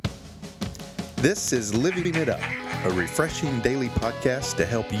This is Living It Up, a refreshing daily podcast to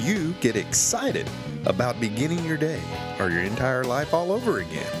help you get excited about beginning your day or your entire life all over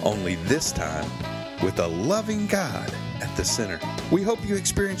again. Only this time with a loving God at the center. We hope you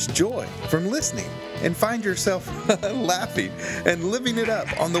experience joy from listening and find yourself laughing and living it up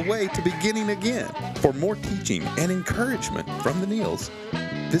on the way to beginning again. For more teaching and encouragement from the Neals,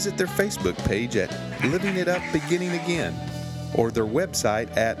 visit their Facebook page at Living It Up Beginning Again or their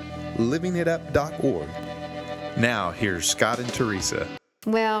website at livingitup.org. Now, here's Scott and Teresa.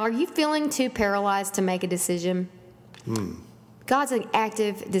 Well, are you feeling too paralyzed to make a decision? God's an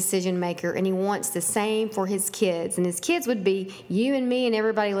active decision maker, and He wants the same for His kids. And His kids would be you and me and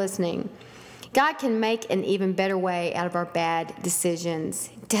everybody listening. God can make an even better way out of our bad decisions.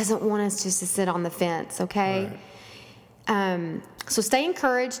 He doesn't want us just to sit on the fence, okay? Right. So stay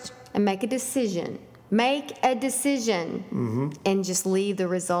encouraged and make a decision. Make a decision and just leave the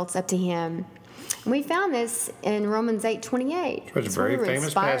results up to Him. We found this in Romans 8:28. It's a very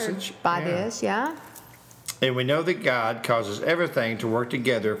famous passage. By this, yeah. And we know that God causes everything to work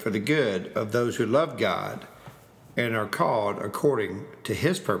together for the good of those who love God and are called according to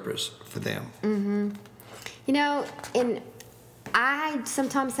His purpose for them. You know, and I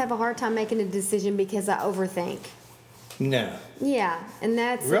sometimes have a hard time making a decision because I overthink. No. Yeah, and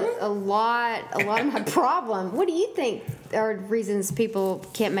that's Really? a lot of my problem. What do you think are reasons people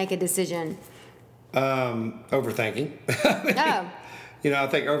can't make a decision? Overthinking. Oh, You know, I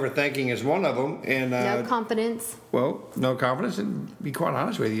think overthinking is one of them. And no confidence. well, no confidence, and to be quite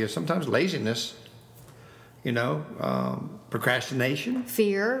honest with you, sometimes laziness. You know, procrastination.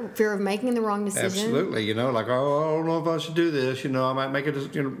 Fear of making the wrong decision. Absolutely. You know, like, oh, I don't know if I should do this. You know, I might make a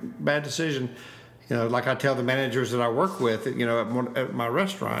bad decision. You know, like I tell the managers that I work with, you know, at my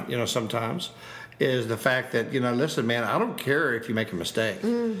restaurant, you know, sometimes, is the fact that, you know, listen, man, I don't care if you make a mistake.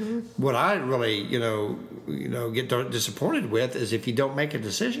 What I really, you know, get disappointed with is if you don't make a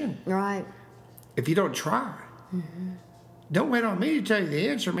decision. Right. If you don't try. Don't wait on me to tell you the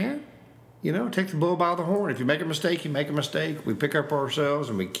answer, man. You know, take the bull by the horn. If you make a mistake, you make a mistake. We pick up ourselves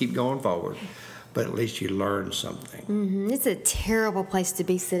and we keep going forward. But at least you learn something. It's a terrible place to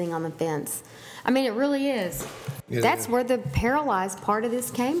be sitting on the fence. I mean, it really is. That's where the paralyzed part of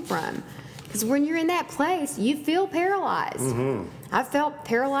this came from. Because when you're in that place, you feel paralyzed. I felt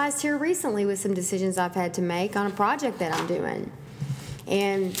paralyzed here recently with some decisions I've had to make on a project that I'm doing.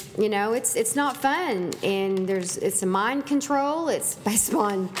 And, you know, it's not fun. And it's a mind control. It's based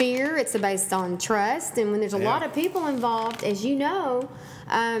on fear. It's based on trust. And when there's a lot of people involved, as you know,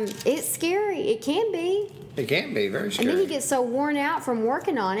 it's scary. It can be. It can be very scary. And then you get so worn out from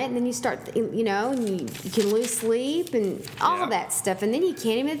working on it, and then you start, you know, and you can lose sleep and all that stuff, and then you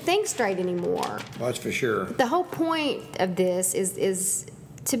can't even think straight anymore. Well, that's for sure. The whole point of this is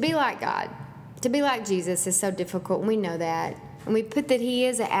to be like God. To be like Jesus is so difficult, and we know that. And we put that He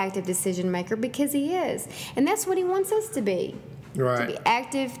is an active decision maker because He is. And that's what He wants us to be. Right. To be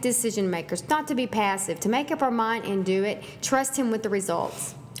active decision makers, not to be passive, to make up our mind and do it, trust Him with the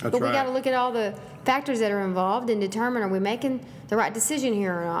results. That's But we right. got to look at all the factors that are involved and determine, are we making the right decision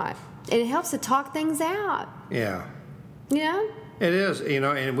here or not? And it helps to talk things out, Yeah. you know? It is, you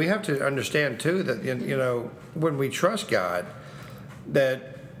know, and we have to understand, too, that, you know, when we trust God,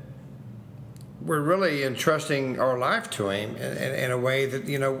 that we're really entrusting our life to Him in a way that,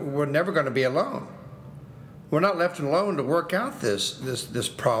 you know, we're never going to be alone. We're not left alone to work out this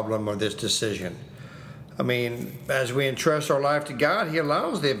problem or this decision. I mean, as we entrust our life to God, He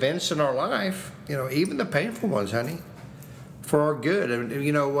allows the events in our life, you know, even the painful ones, honey, for our good. And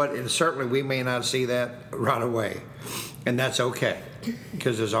you know what? And certainly we may not see that right away. And that's okay,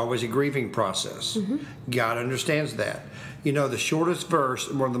 because there's always a grieving process. God understands that. You know, the shortest verse,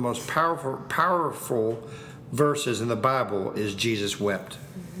 one of the most powerful verses in the Bible is Jesus wept.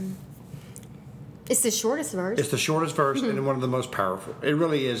 It's the shortest verse. It's the shortest verse and one of the most powerful. It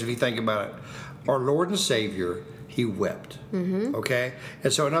really is, if you think about it. Our Lord and Savior, He wept. Okay?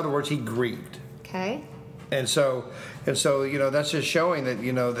 And so, in other words, He grieved. Okay. And so, you know, that's just showing that,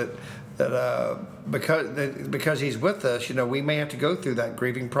 you know, that because He's with us, you know, we may have to go through that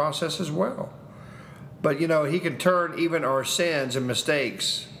grieving process as well. But, you know, He can turn even our sins and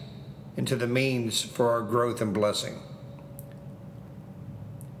mistakes into the means for our growth and blessing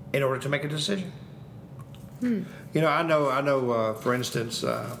in order to make a decision. You know, I know. For instance,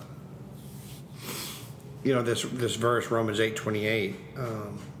 you know, this verse, Romans 8:28.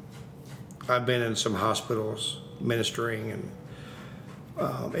 I've been in some hospitals ministering, and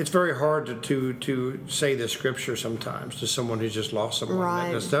it's very hard to say the scripture sometimes to someone who's just lost someone.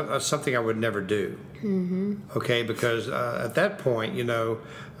 Right. That's something I would never do. Okay, because at that point,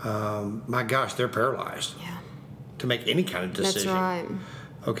 my gosh, they're paralyzed Yeah. to make any kind of That's decision. right.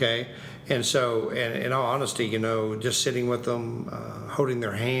 Okay, and so, and in all honesty, just sitting with them, holding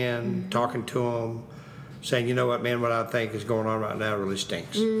their hand, talking to them, saying, you know what, man, what I think is going on right now really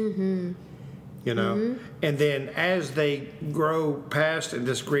stinks. And then as they grow past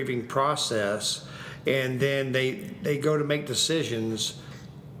this grieving process, and then they go to make decisions,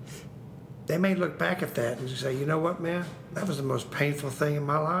 they may look back at that and say, you know what, man, that was the most painful thing in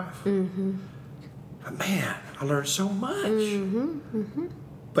my life. But man, I learned so much.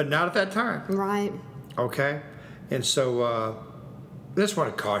 But not at that time. Right. Okay? And so I just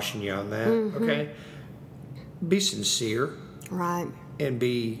want to caution you on that. Okay? Be sincere Right. and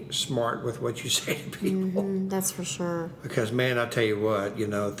be smart with what you say to people. That's for sure. Because, man, I tell you what,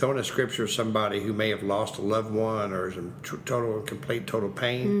 throwing a scripture at somebody who may have lost a loved one or is in total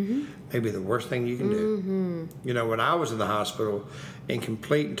pain may be the worst thing you can do. When I was in the hospital in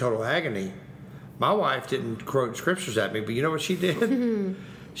complete and total agony, my wife didn't quote scriptures at me, but you know what she did?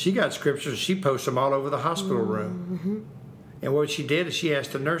 She got scriptures, she posted them all over the hospital room. And what she did is she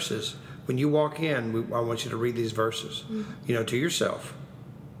asked the nurses, when you walk in, I want you to read these verses, to yourself.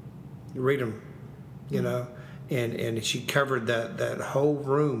 Read them, and she covered that whole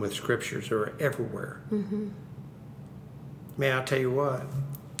room with scriptures that were everywhere. Man, I'll tell you what.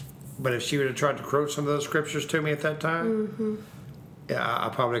 But if she would have tried to quote some of those scriptures to me at that time, yeah, I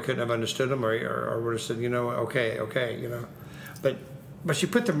probably couldn't have understood them, or would have said, okay. But she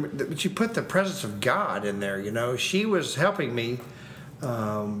put the presence of God in there. She was helping me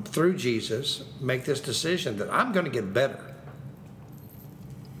through Jesus make this decision that I'm going to get better.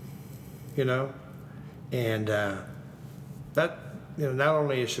 And that not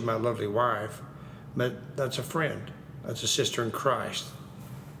only is she my lovely wife, but that's a friend, that's a sister in Christ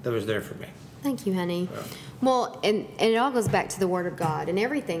that was there for me. Thank you, honey. Well, and it all goes back to the Word of God and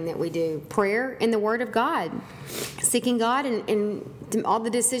everything that we do. Prayer and the Word of God. Seeking God and all the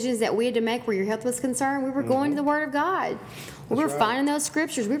decisions that we had to make where your health was concerned, we were going to the Word of God. We were finding those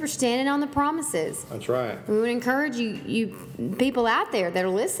scriptures. We were standing on the promises. That's right. We would encourage you people out there that are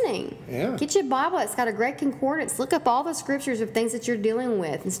listening. Yeah. Get your Bible. It's got a great concordance. Look up all the scriptures of things that you're dealing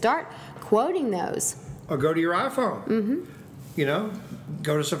with and start quoting those. Or go to your iPhone.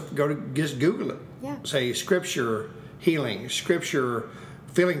 Go to just Google it. Yeah. Say scripture healing, scripture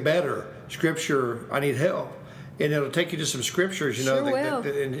feeling better, scripture I need help, and it'll take you to some scriptures,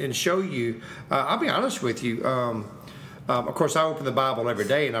 and show you. I'll be honest with you. Of course, I open the Bible every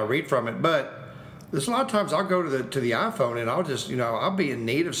day and I read from it, but there's a lot of times I'll go to the iPhone and I'll just I'll be in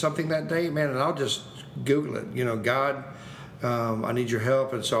need of something that day, man, and I'll just Google it. God, I need your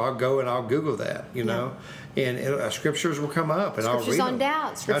help, and so I'll go and I'll Google that, and scriptures will come up, and I'll read them. Scriptures on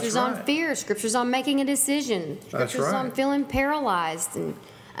doubt, scriptures on fear, scriptures on making a decision, scriptures on feeling paralyzed and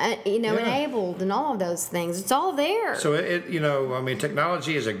enabled, and all of those things. It's all there. So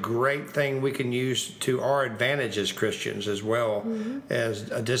technology is a great thing we can use to our advantage as Christians as well as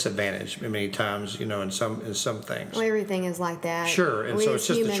a disadvantage many times, in some things. Well, everything is like that. Sure, and we so as it's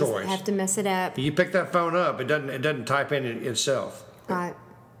just a humans choice. Have to mess it up. You pick that phone up, it doesn't type in itself. Right.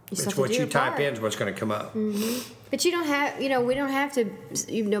 It's what you type in is what's going to come up. But you don't have, we don't have to,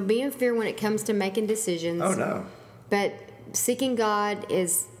 be in fear when it comes to making decisions. Oh no. But seeking God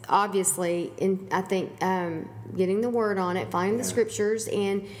is obviously, I think, getting the word on it, finding the scriptures,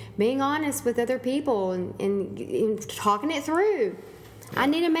 and being honest with other people and talking it through. I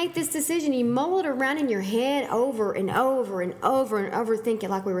need to make this decision. You mull it around in your head over and over and over and over, thinking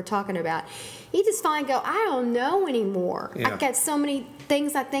like we were talking about. You just finally go, I don't know anymore. Yeah. I've got so many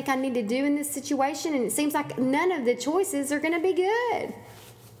things I think I need to do in this situation, and it seems like none of the choices are going to be good.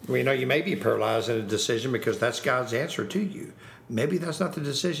 Well, you may be paralyzed in a decision because that's God's answer to you. Maybe that's not the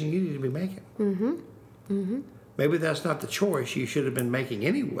decision you need to be making. Maybe that's not the choice you should have been making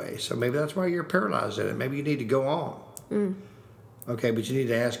anyway. So maybe that's why you're paralyzed in it. Maybe you need to go on. Okay, but you need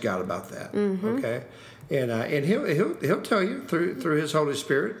to ask God about that. Okay, and he'll tell you through His Holy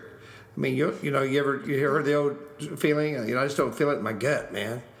Spirit. I mean, you heard the old feeling? I just don't feel it in my gut,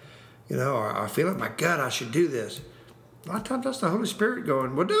 man. Or I feel it in my gut. I should do this. A lot of times that's the Holy Spirit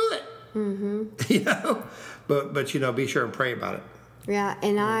going, well, do it. But be sure and pray about it. Yeah,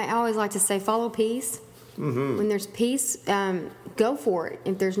 and I always like to say, follow peace. When there's peace, go for it.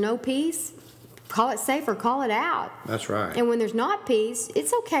 If there's no peace, call it safe or call it out. That's right. And when there's not peace,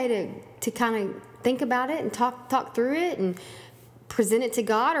 it's okay to kind of think about it and talk through it and present it to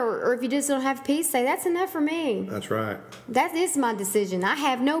God, or if you just don't have peace, say, that's enough for me. That's right. That is my decision. I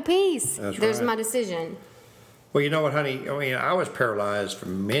have no peace. There's right. my decision. Well, you know what, honey? I mean, I was paralyzed for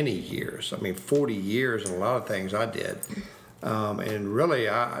many years. 40 years and a lot of things I did. And really,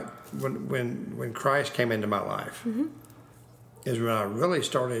 when Christ came into my life, is when I really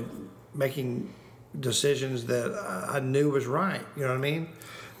started making decisions that I knew was right. You know what I mean?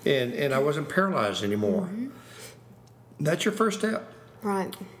 And I wasn't paralyzed anymore. That's your first step.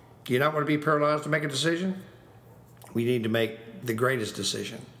 Right. Do you not want to be paralyzed to make a decision? We need to make the greatest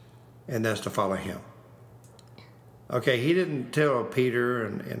decision, and that's to follow him. Okay, he didn't tell Peter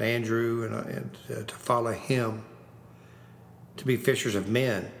and Andrew and to follow him, to be fishers of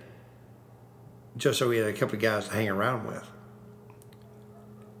men, just so he had a couple of guys to hang around with.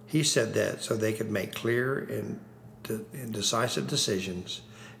 He said that so they could make clear and decisive decisions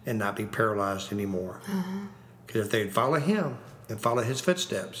and not be paralyzed anymore. Because if they'd follow him and follow his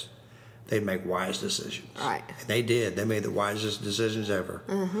footsteps, they'd make wise decisions. Right. And they did. They made the wisest decisions ever.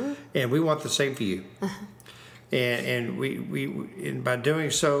 And we want the same for you. And by doing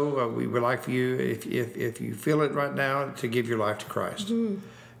so, we would like for you, if you feel it right now, to give your life to Christ.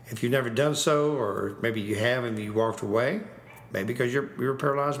 If you've never done so, or maybe you have and you walked away, maybe because you were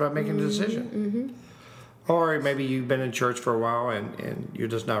paralyzed by making a decision. Or maybe you've been in church for a while and you're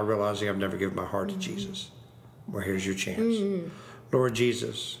just now realizing, I've never given my heart to Jesus. Well, here's your chance. Lord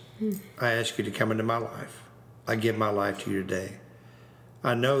Jesus, I ask you to come into my life. I give my life to you today.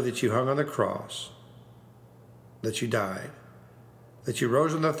 I know that you hung on the cross, that you died, that you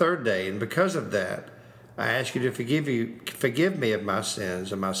rose on the third day, and because of that, I ask you to forgive me of my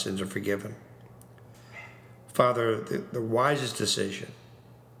sins, and my sins are forgiven. Father, the wisest decision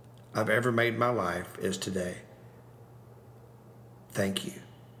I've ever made in my life is today. Thank you.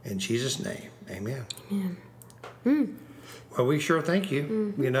 In Jesus' name, amen. Well, we sure thank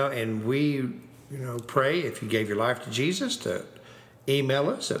you, and we, pray if you gave your life to Jesus to email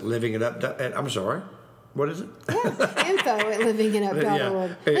us at I'm sorry, what is it?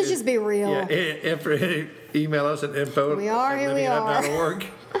 info@livingitup.org. Let's just be real. Email us at info@livingitup.org.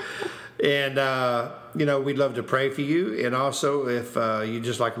 And, we'd love to pray for you. And also, if you'd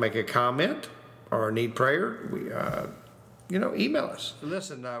just like to make a comment or need prayer, email us.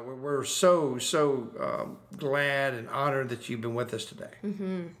 Listen, we're so glad and honored that you've been with us today.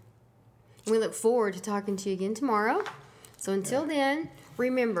 We look forward to talking to you again tomorrow. So until then,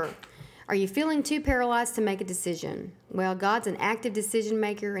 remember, are you feeling too paralyzed to make a decision? Well, God's an active decision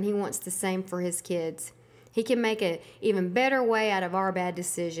maker, and he wants the same for his kids. He can make an even better way out of our bad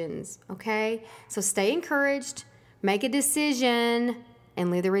decisions, okay? So stay encouraged, make a decision,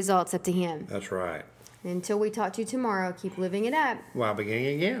 and leave the results up to him. That's right. Until we talk to you tomorrow, keep living it up While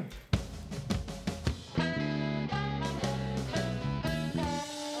beginning again.